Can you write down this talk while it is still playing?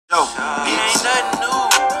Yo, it ain't nothing new.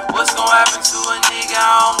 What's gonna happen to a nigga?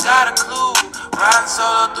 I don't got a clue. Riding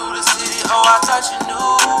solo through the city, oh, I touch a new.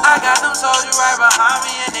 I got them soldiers right behind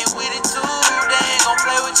me and they with it too. They ain't gon'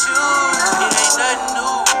 play with you. It ain't nothing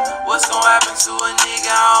new. What's gonna happen to a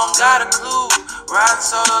nigga? I don't got a clue. Riding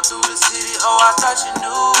solo through the city, oh, I touch a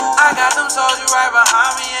new. I got them soldiers right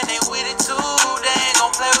behind me and they with it too. They ain't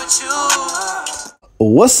gon' play with you.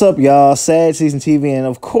 What's up, y'all? Sad Season TV, and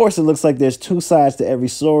of course it looks like there's two sides to every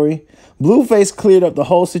story. Blueface cleared up the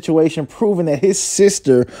whole situation, proving that his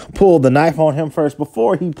sister pulled the knife on him first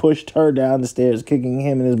before he pushed her down the stairs, kicking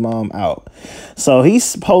him and his mom out. So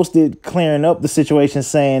he's posted clearing up the situation,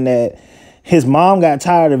 saying that his mom got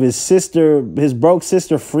tired of his broke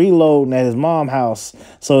sister freeloading at his mom's house.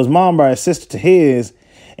 So his mom brought his sister to his,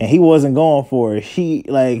 and he wasn't going for it. He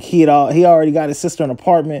already got his sister an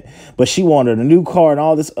apartment, but she wanted a new car and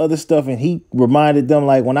all this other stuff. And he reminded them,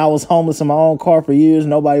 like, when I was homeless in my own car for years,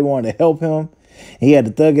 nobody wanted to help him. He had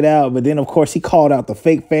to thug it out. But then, of course, he called out the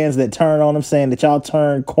fake fans that turned on him, saying that y'all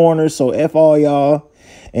turned corners, so F all y'all.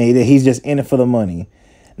 And he's just in it for the money.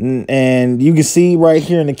 And you can see right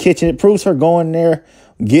here in the kitchen, it proves her going there,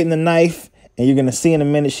 getting the knife. And you're going to see in a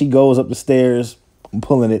minute she goes up the stairs and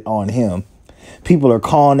pulling it on him. People are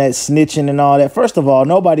calling that snitching and all that. First of all,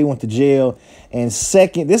 nobody went to jail. And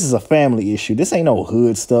second, this is a family issue. This ain't no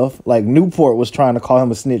hood stuff. Like, Newport was trying to call him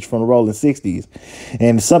a snitch from the rolling 60s.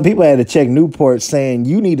 And some people had to check Newport, saying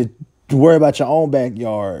you need to worry about your own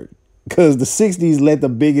backyard. Because the 60s let the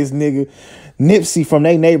biggest nigga, Nipsey, from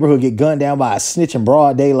their neighborhood get gunned down by a snitch in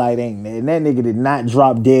broad daylight. And that nigga did not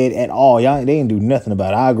drop dead at all. Y'all, they didn't do nothing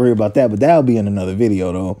about it. I agree about that. But that'll be in another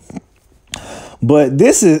video, though. But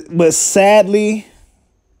sadly,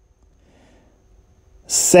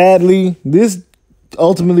 this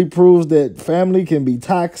ultimately proves that family can be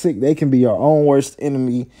toxic. They can be your own worst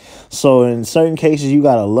enemy. So in certain cases, you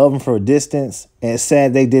got to love them for a distance. And it's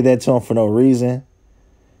sad they did that to him for no reason.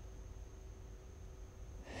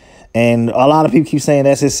 And a lot of people keep saying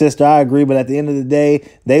that's his sister. I agree. But at the end of the day,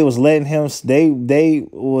 they was letting him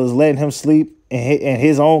sleep in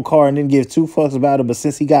his own car and didn't give two fucks about it. But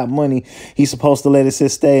since he got money, he's supposed to let his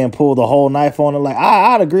sister stay and pull the whole knife on her. Like,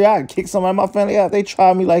 I'd agree. I'd kick somebody in my family out if they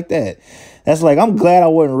tried me like that. That's like, I'm glad I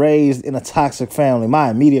wasn't raised in a toxic family. My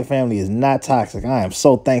immediate family is not toxic. I am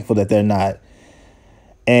so thankful that they're not.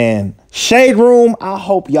 And Shade Room, I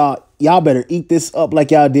hope y'all better eat this up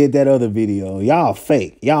like y'all did that other video. Y'all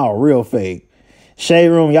fake. Y'all real fake. Shade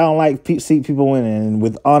Room, y'all don't like see people winning. And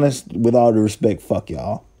with all due respect, fuck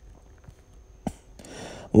y'all.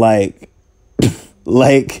 Like,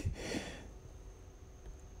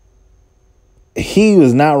 he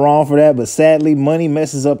was not wrong for that, but sadly, money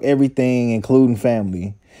messes up everything, including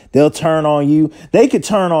family. They'll turn on you. They could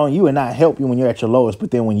turn on you and not help you when you're at your lowest,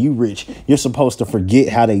 but then when you rich, you're supposed to forget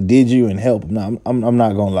how they did you and help. No, I'm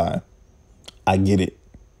not gonna lie. I get it.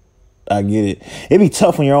 It'd be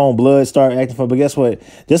tough when your own blood start acting for, but guess what?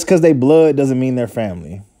 Just because they blood doesn't mean they're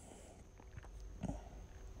family.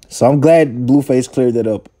 So I'm glad Blueface cleared that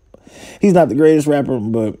up. He's not the greatest rapper,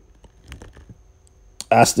 but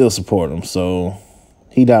I still support him. So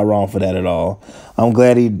he not wrong for that at all. I'm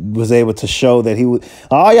glad he was able to show that he would.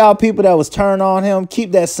 All y'all people that was turned on him,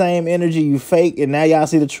 keep that same energy. You fake, and now y'all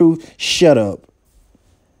see the truth. Shut up.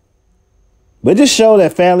 But just show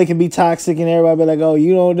that family can be toxic, and everybody be like, oh,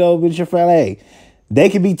 you don't know, but your family. Hey, they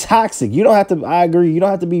can be toxic. You don't have to. I agree. You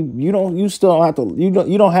don't have to be. You still don't have to. You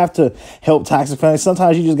don't have to help toxic families.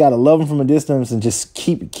 Sometimes you just gotta love them from a distance and just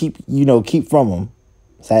keep from them.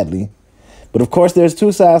 Sadly, but of course, there's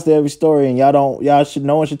two sides to every story, and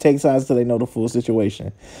no one should take sides until they know the full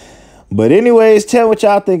situation. But anyways, tell what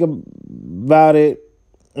y'all think about it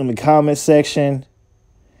in the comment section.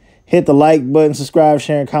 Hit the like button, subscribe,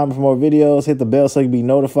 share, and comment for more videos. Hit the bell so you can be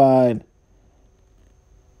notified.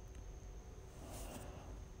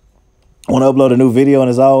 I want to upload a new video, and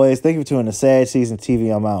as always, thank you for tuning to Sad Season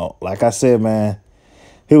TV. I'm out. Like I said, man,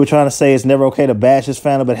 people trying to say it's never okay to bash his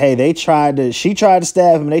family, but hey, she tried to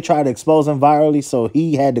stab him, and they tried to expose him virally, so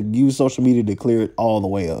he had to use social media to clear it all the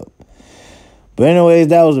way up. But anyways,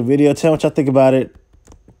 that was a video. Tell me what y'all think about it.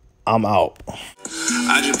 I'm out.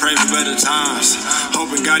 I just pray for better times,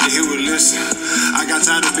 hoping God that he would listen. I got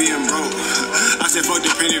tired of being broke. I said fuck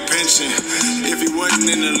the penny pension. If he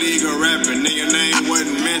wasn't in the league or rapping, then your name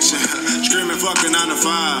wasn't mentioned. Screaming fucking 9 to 5.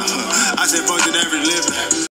 I said fuck it every living.